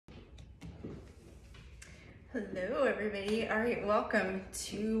Hello everybody. All right, welcome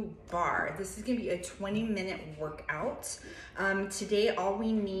to barre. This is gonna be a 20-minute workout. Today all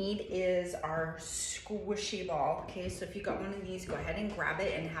we need is our squishy ball. Okay, so if you got one of these, go ahead and grab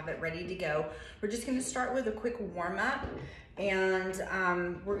it and have it ready to go. We're just gonna start with a quick warm up, and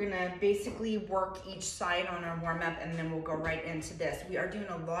we're gonna basically work each side on our warm up, and then we'll go right into this. We are doing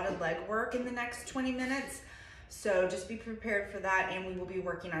a lot of leg work in the next 20 minutes. So just be prepared for that, and we will be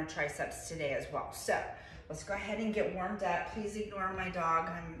working our triceps today as well. So let's go ahead and get warmed up. Please ignore my dog.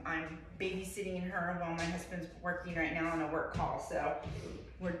 I'm babysitting her while my husband's working right now on a work call. So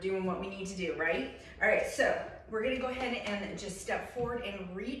we're doing what we need to do, right? All right, so we're gonna go ahead and just step forward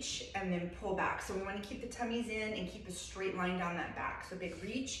and reach and then pull back. So we wanna keep the tummies in and keep a straight line down that back. So big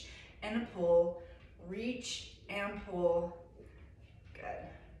reach and a pull, reach and pull. Good.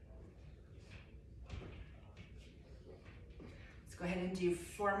 Go ahead and do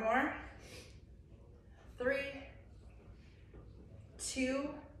 4 more. 3, 2,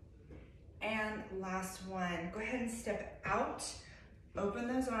 and last one. Go ahead and step out, open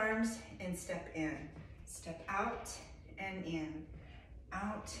those arms, and step in. Step out and in,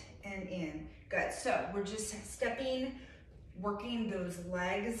 out and in. Good, so we're just stepping, working those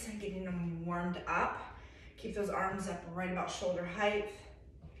legs, getting them warmed up. Keep those arms up right about shoulder height.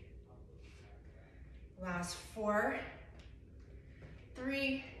 Last 4,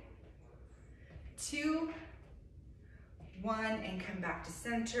 3, 2, 1, and come back to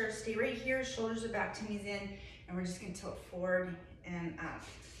center. Stay right here, shoulders are back, tummies in, and we're just gonna tilt forward and up.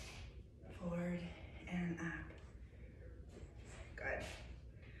 Forward and up. Good.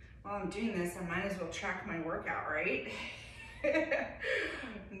 While I'm doing this, I might as well track my workout, right?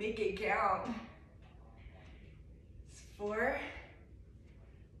 Make it count. 4,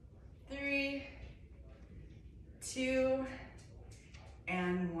 3, 2,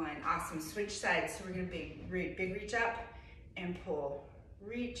 and 1. Awesome. Switch sides. So we're going to big reach up and pull.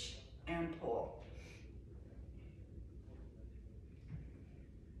 Reach and pull.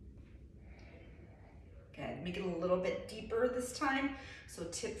 Good. Make it a little bit deeper this time. So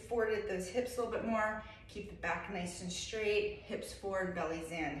tip forward at those hips a little bit more. Keep the back nice and straight. Hips forward, bellies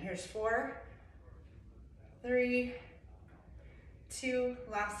in. Here's 4, 3, 2,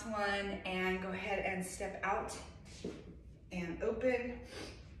 last one, and go ahead and step out and open,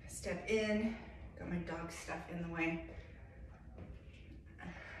 step in. Got my dog stuff in the way.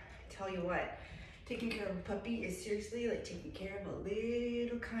 Tell you what, taking care of a puppy is seriously like taking care of a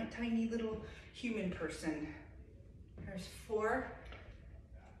little tiny little human person. There's 4,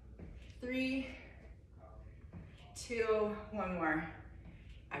 3, 2, 1 more.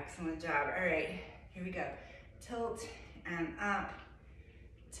 Excellent job. All right, here we go. Tilt and up,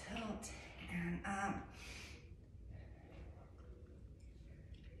 tilt and up.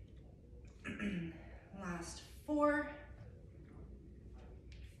 Last 4,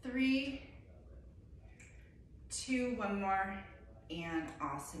 3, 2, 1 more, and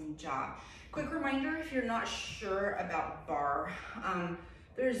awesome job. Quick reminder, if you're not sure about barre,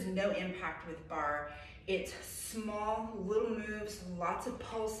 there's no impact with barre. It's small, little moves, lots of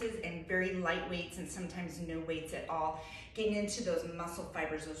pulses, and very light weights, and sometimes no weights at all. Getting into those muscle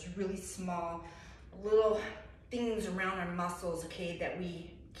fibers, those really small little things around our muscles, okay, that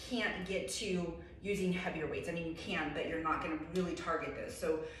we can't get to using heavier weights. I mean, you can, but you're not gonna really target those.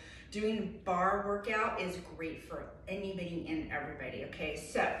 So doing barre workout is great for anybody and everybody, okay?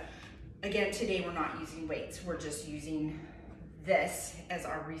 So again, today we're not using weights. We're just using this as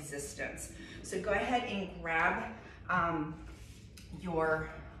our resistance. So go ahead and grab your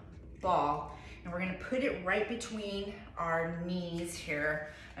ball, and we're gonna put it right between our knees here.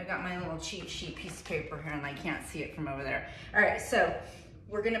 I got my little cheat sheet piece of paper here and I can't see it from over there. All right, so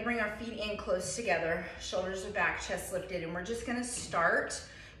we're gonna bring our feet in close together, shoulders are back, chest lifted, and we're just gonna start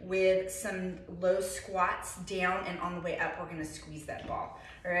with some low squats down, and on the way up, we're gonna squeeze that ball.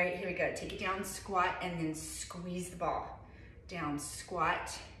 All right, here we go. Take it down, squat, and then squeeze the ball. Down,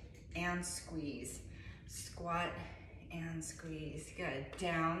 squat, and squeeze. Squat, and squeeze. Good.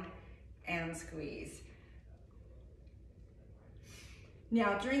 Down, and squeeze.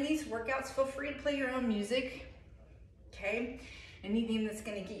 Now, during these workouts, feel free to play your own music, okay? Anything that's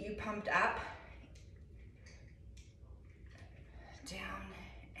gonna get you pumped up. Down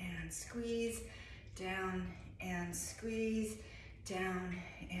and squeeze, down and squeeze, down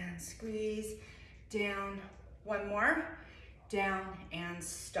and squeeze, down. 1 more, down and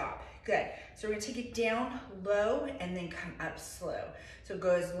stop. Good. So we're gonna take it down low and then come up slow. So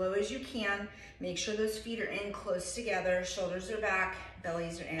go as low as you can. Make sure those feet are in close together, shoulders are back,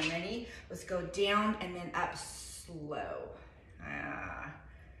 bellies are in. Ready? Let's go down and then up slow.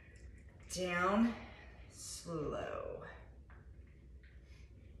 Down, slow.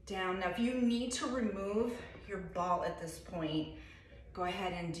 Down. Now, if you need to remove your ball at this point, go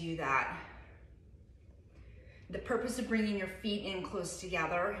ahead and do that. The purpose of bringing your feet in close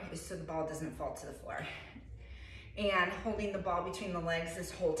together is so the ball doesn't fall to the floor. And holding the ball between the legs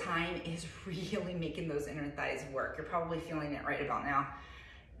this whole time is really making those inner thighs work. You're probably feeling it right about now.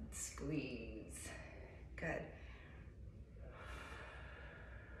 Squeeze. Good.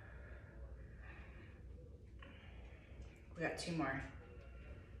 We got 2 more.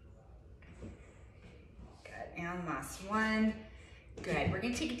 Good, and last one. Good, we're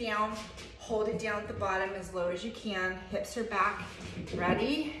gonna take it down, hold it down at the bottom as low as you can. Hips are back,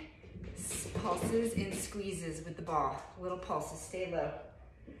 ready? Pulses and squeezes with the ball. Little pulses, stay low.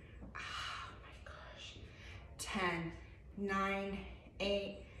 Oh my gosh. 10, 9,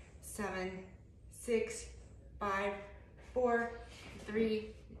 8, 7, 6, 5, 4, 3,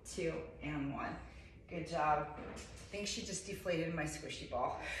 2, and 1. Good job. I think she just deflated my squishy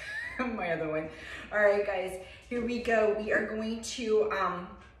ball. My other one. All right, guys, here we go. We are going to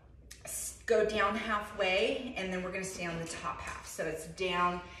go down halfway, and then we're gonna stay on the top half. So it's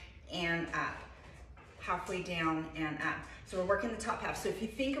down and up, halfway down and up. So we're working the top half. So if you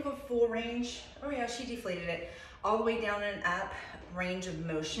think of a full range, oh yeah, she deflated it, all the way down and up range of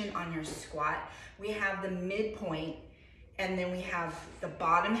motion on your squat, we have the midpoint, and then we have the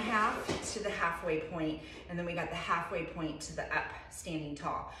bottom half to the halfway point, and then we got the halfway point to the up, standing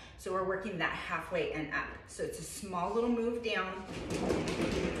tall. So we're working that halfway and up. So it's a small little move down.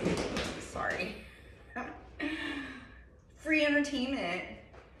 Sorry. Free entertainment.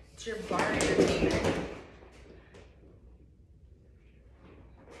 It's your bar entertainment.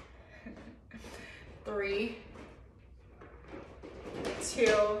 Three,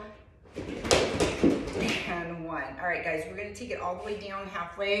 2, and 1. All right, guys, we're gonna take it all the way down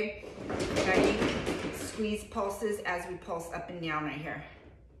halfway. Ready? Squeeze pulses as we pulse up and down right here.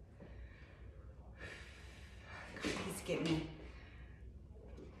 God, please get me.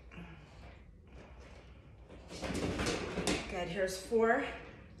 Good, here's 4,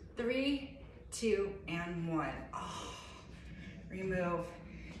 3, 2, and 1. Oh, remove.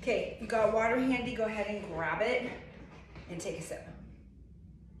 Okay, you got water handy, go ahead and grab it and take a sip.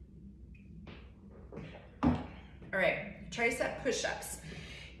 All right, tricep push-ups.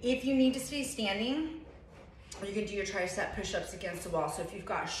 If you need to stay standing, you can do your tricep push-ups against the wall. So if you've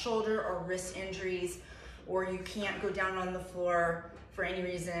got shoulder or wrist injuries, or you can't go down on the floor for any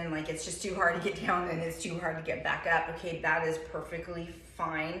reason, like it's just too hard to get down and it's too hard to get back up, okay, that is perfectly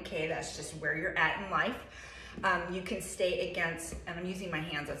fine, okay, that's just where you're at in life. You can stay against, and I'm using my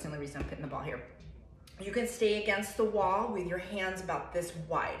hands, that's the only reason I'm putting the ball here. You can stay against the wall with your hands about this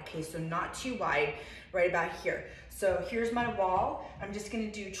wide, okay, so not too wide, right about here. So here's my wall. I'm just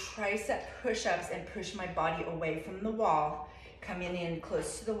gonna do tricep push-ups and push my body away from the wall, coming in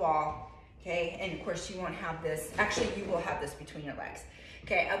close to the wall, okay? And of course you won't have this, actually you will have this between your legs.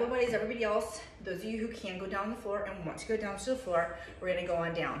 Okay, otherwise everybody else, those of you who can go down the floor and want to go down to the floor, we're gonna go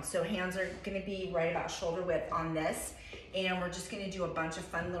on down. So hands are gonna be right about shoulder width on this, and we're just gonna do a bunch of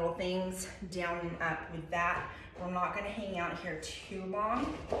fun little things down and up with that. We're not gonna hang out here too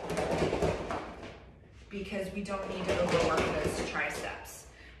long because we don't need to overwork those triceps.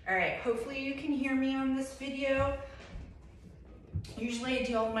 All right, hopefully you can hear me on this video. Usually I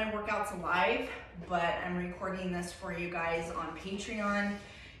do all my workouts live, but I'm recording this for you guys on Patreon,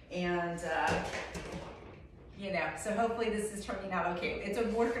 and you know, so hopefully this is turning out okay. It's a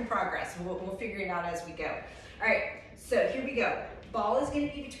work in progress. We'll figure it out as we go. All right, so here we go. Ball is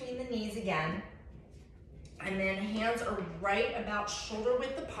gonna be between the knees again, and then hands are right about shoulder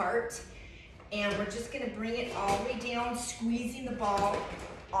width apart, and we're just gonna bring it all the way down, squeezing the ball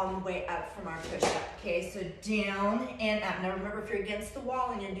all the way up from our push-up, okay? So down and up. Now remember, if you're against the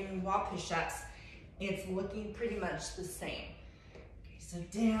wall and you're doing wall push-ups, it's looking pretty much the same. Okay, so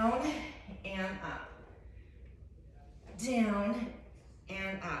down and up. Down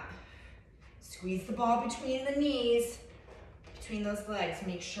and up. Squeeze the ball between the knees, between those legs.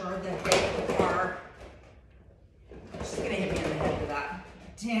 Make sure that they are, I'm just gonna hit me on the head with that.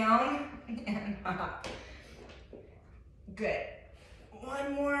 Down and up. Good.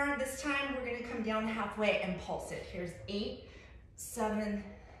 One more. This time we're gonna come down halfway and pulse it. Here's 8, 7,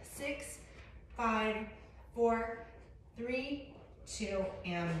 6, 5, 4, 3, 2,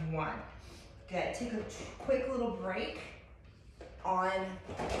 and 1. Good. Take a quick little break on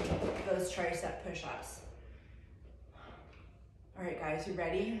those tricep push-ups. All right, guys, you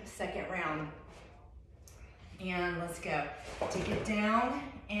ready? Second round. And let's go. Take it down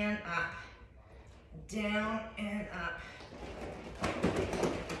and up. Down and up.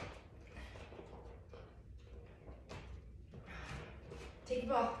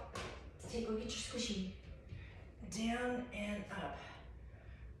 ball. Let's go get your squishy. Down and up.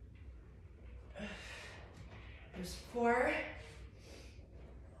 There's 4,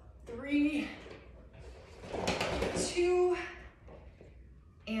 3, 2,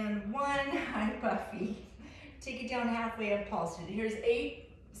 and 1. Hi, Buffy. Take it down halfway and pulse it. Here's 8,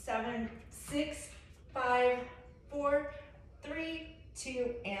 7, 6, 5, 4, 3,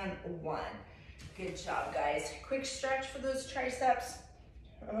 2, and 1. Good job, guys. Quick stretch for those triceps.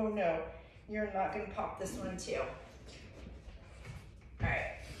 Oh no, you're not gonna pop this one too. All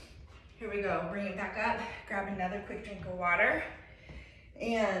right, here we go. Bring it back up. Grab another quick drink of water.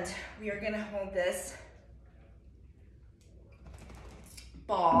 And we are gonna hold this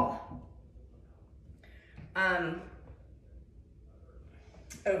ball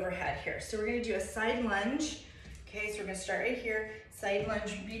overhead here. So we're gonna do a side lunge. Okay, so we're gonna start right here, side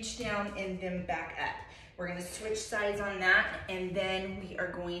lunge, reach down, and then back up. We're gonna switch sides on that, and then we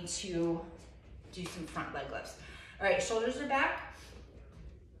are going to do some front leg lifts. All right, shoulders are back.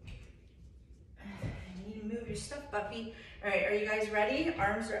 You need to move your stuff, Buffy. All right, are you guys ready?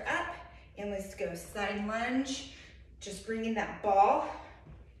 Arms are up, and let's go. Side lunge, just bringing that ball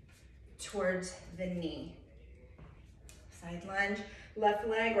towards the knee. Side lunge, left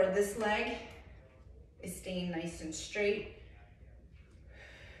leg or this leg is staying nice and straight.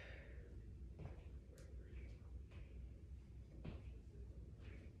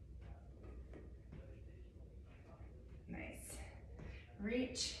 Nice.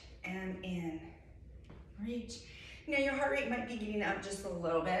 Reach and in. Reach. Now your heart rate might be getting up just a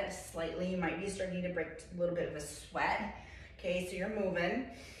little bit, slightly. You might be starting to break a little bit of a sweat. Okay, so you're moving.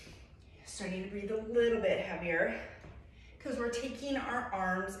 Starting to breathe a little bit heavier because we're taking our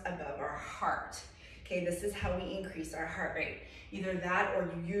arms above our heart. Okay, this is how we increase our heart rate. Either that or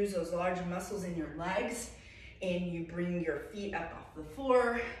you use those large muscles in your legs and you bring your feet up off the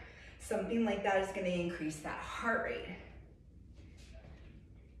floor. Something like that is going to increase that heart rate.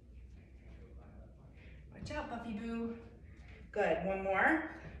 Watch out, Buffy Boo. Good, one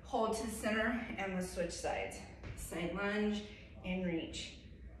more. Hold to the center and let's switch sides. Side lunge and reach.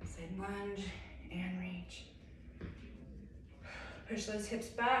 Side lunge and reach. Push those hips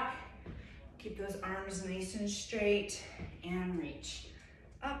back. Keep those arms nice and straight and reach.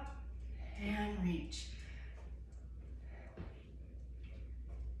 Up and reach.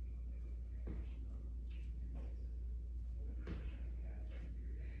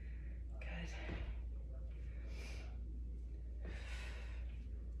 Good.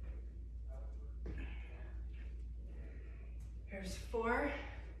 Here's 4,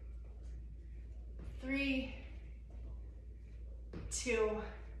 3, 2,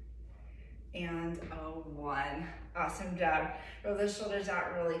 and a 1. Awesome job. Roll those shoulders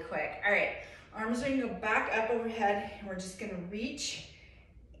out really quick. All right, arms are gonna go back up overhead, and we're just gonna reach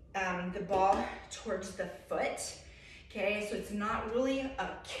the ball towards the foot. Okay, so it's not really a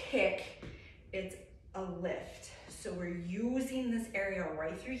kick, it's a lift. So we're using this area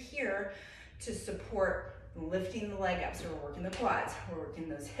right through here to support lifting the leg up. So we're working the quads, we're working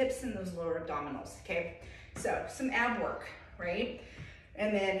those hips and those lower abdominals, okay? So some ab work, right?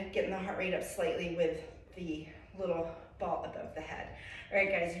 And then getting the heart rate up slightly with the little ball above the head. All right,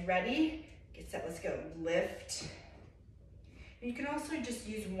 guys, you ready? Get set, let's go. Lift. You can also just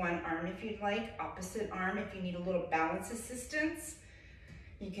use one arm if you'd like, opposite arm if you need a little balance assistance.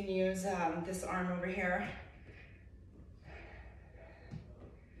 You can use this arm over here,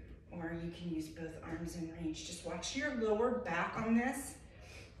 or you can use both arms in range. Just watch your lower back on this.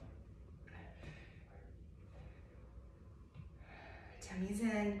 Tummy's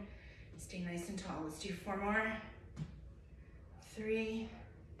in, stay nice and tall. Let's do 4 more. 3,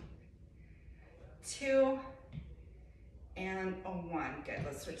 2, and a 1. Good,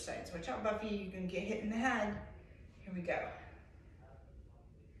 let's switch sides. Watch out, Buffy, you can get hit in the head. Here we go.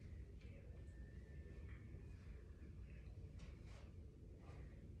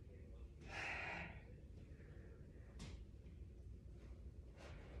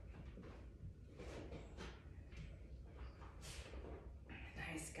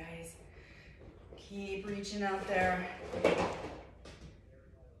 Nice, guys. Keep reaching out there. Let's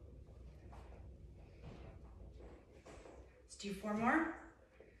do 4 more.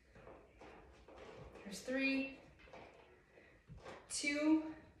 There's 3, 2,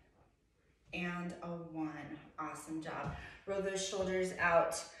 and a 1. Awesome job. Roll those shoulders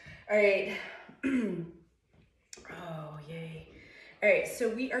out. All right. Oh, yay. All right, so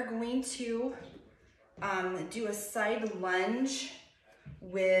we are going to do a side lunge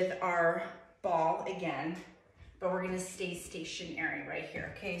with our ball again, but we're gonna stay stationary right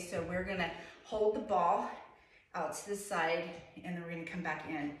here, okay? So we're gonna hold the ball out to the side, and then we're gonna come back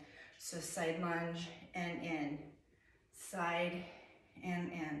in. So side lunge and in, side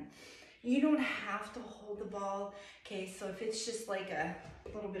and in. You don't have to hold the ball, okay? So if it's just like a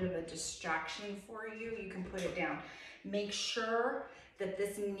little bit of a distraction for you, you can put it down. Make sure that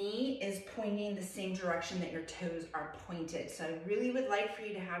this knee is pointing the same direction that your toes are pointed. So I really would like for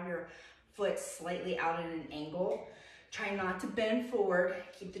you to have your foot slightly out at an angle. Try not to bend forward.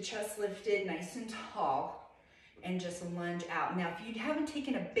 Keep the chest lifted nice and tall and just lunge out. Now, if you haven't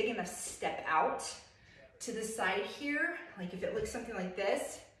taken a big enough step out to the side here, like if it looks something like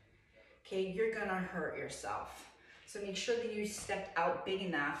this, okay, you're gonna hurt yourself. So make sure that you stepped out big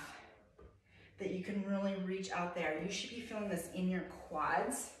enough that you can really reach out there. You should be feeling this in your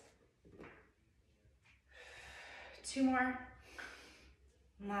quads. 2 more.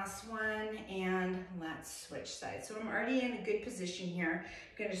 Last one, and let's switch sides. So I'm already in a good position here.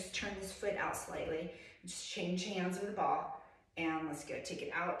 I'm gonna just turn this foot out slightly. Just change hands with the ball, and let's go. Take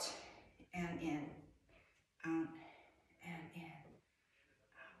it out and in, out and in,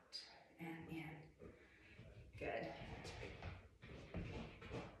 out and in. Good.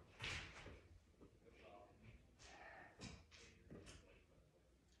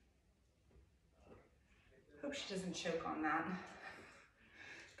 Hope she doesn't choke on that.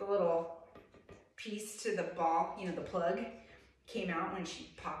 The little piece to the ball, you know, the plug, came out when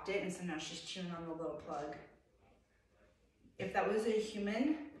she popped it, and so now she's chewing on the little plug. If that was a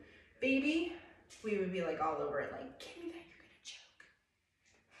human baby, we would be like all over it, like, give me that, you're gonna choke.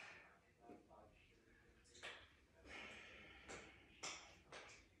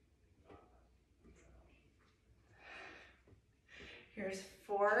 Here's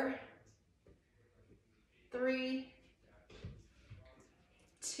 4, 3,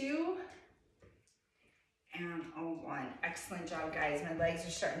 2, and a 1. Excellent job, guys. My legs are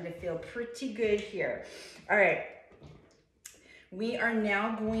starting to feel pretty good here. All right. We are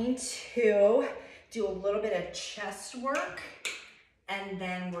now going to do a little bit of chest work, and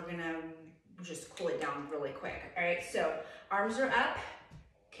then we're gonna just cool it down really quick. All right, so arms are up,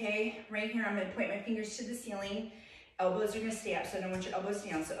 okay? Right here, I'm gonna point my fingers to the ceiling. Elbows are gonna stay up, so I don't want your elbows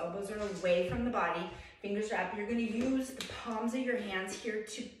down. So elbows are away from the body, fingers are up. You're gonna use the palms of your hands here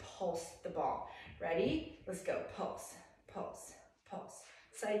to pulse the ball. Ready? Let's go, pulse, pulse, pulse.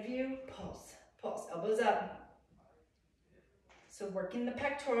 Side view, pulse, pulse, elbows up. So working the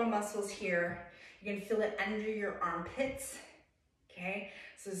pectoral muscles here. You're gonna feel it under your armpits, okay?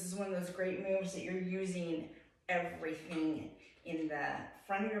 So this is one of those great moves that you're using everything in the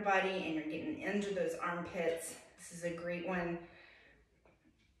front of your body, and you're getting under those armpits. This is a great one.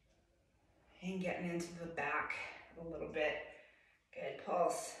 And getting into the back a little bit. Good,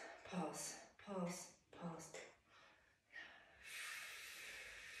 pulse, pulse, pulse, pulse.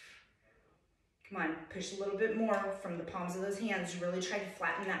 Come on, push a little bit more from the palms of those hands. Really try to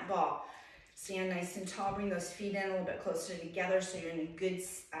flatten that ball. Stand nice and tall, bring those feet in a little bit closer together so you're in a good,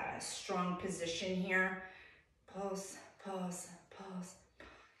 strong position here. Pulse, pulse, pulse,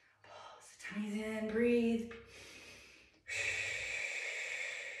 pulse. Tummies in, breathe.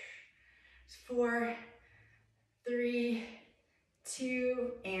 4, 3,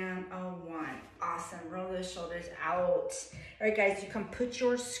 2, and a 1. Awesome, roll those shoulders out. All right, guys, you can put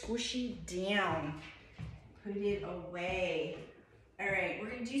your squishy down. Put it away. All right, we're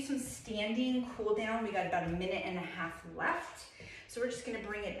gonna do some standing cool down. We got about 1.5 minutes left. So we're just gonna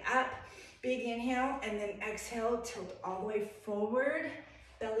bring it up. Big inhale, and then exhale, tilt all the way forward.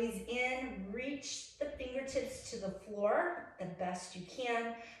 Belly's in, reach the fingertips to the floor the best you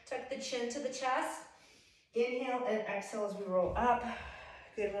can. Tuck the chin to the chest. Inhale and exhale as we roll up.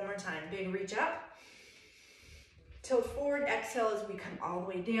 Good, one more time. Big reach up. Tilt forward, exhale as we come all the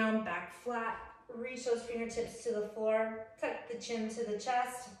way down, back flat. Reach those fingertips to the floor. Tuck the chin to the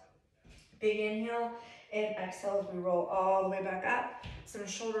chest. Big inhale and exhale as we roll all the way back up. Some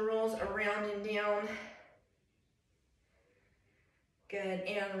shoulder rolls around and down. Good,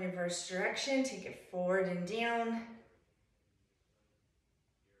 and reverse direction. Take it forward and down.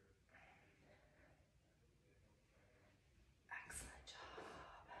 Excellent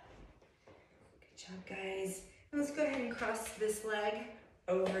job. Good job, guys. And let's go ahead and cross this leg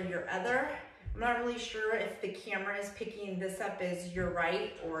over your other. I'm not really sure if the camera is picking this up as your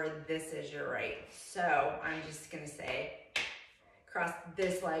right or this is your right. So I'm just gonna say, cross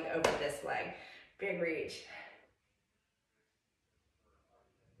this leg over this leg. Big reach.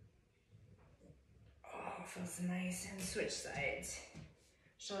 Oh, feels nice. And switch sides.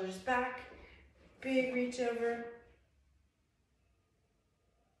 Shoulders back, big reach over.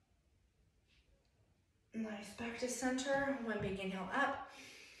 Nice, back to center. One big inhale up.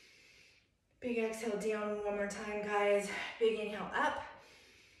 Big Big exhale down one more time, guys. Big inhale up.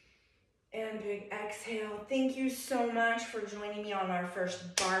 And big exhale. Thank you so much for joining me on our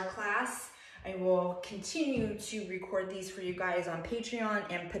first barre class. I will continue to record these for you guys on Patreon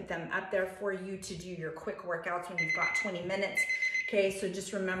and put them up there for you to do your quick workouts when you've got 20 minutes. Okay, so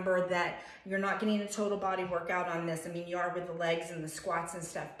just remember that you're not getting a total body workout on this. I mean, you are with the legs and the squats and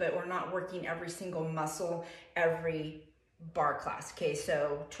stuff, but we're not working every single muscle every barre class. Okay,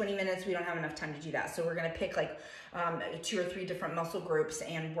 so 20 minutes, we don't have enough time to do that. So we're gonna pick like 2 or 3 different muscle groups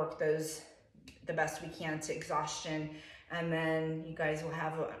and work those the best we can to exhaustion. And then you guys will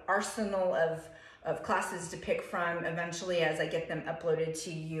have an arsenal of classes to pick from eventually as I get them uploaded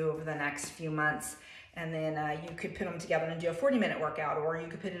to you over the next few months. And then you could put them together and do a 40-minute workout, or you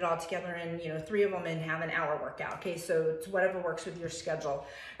could put it all together and 3 of them and have an hour workout. Okay, so it's whatever works with your schedule.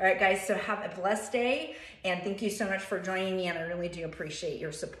 All right, guys, so have a blessed day, and thank you so much for joining me, and I really do appreciate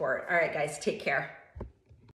your support. All right, guys, take care.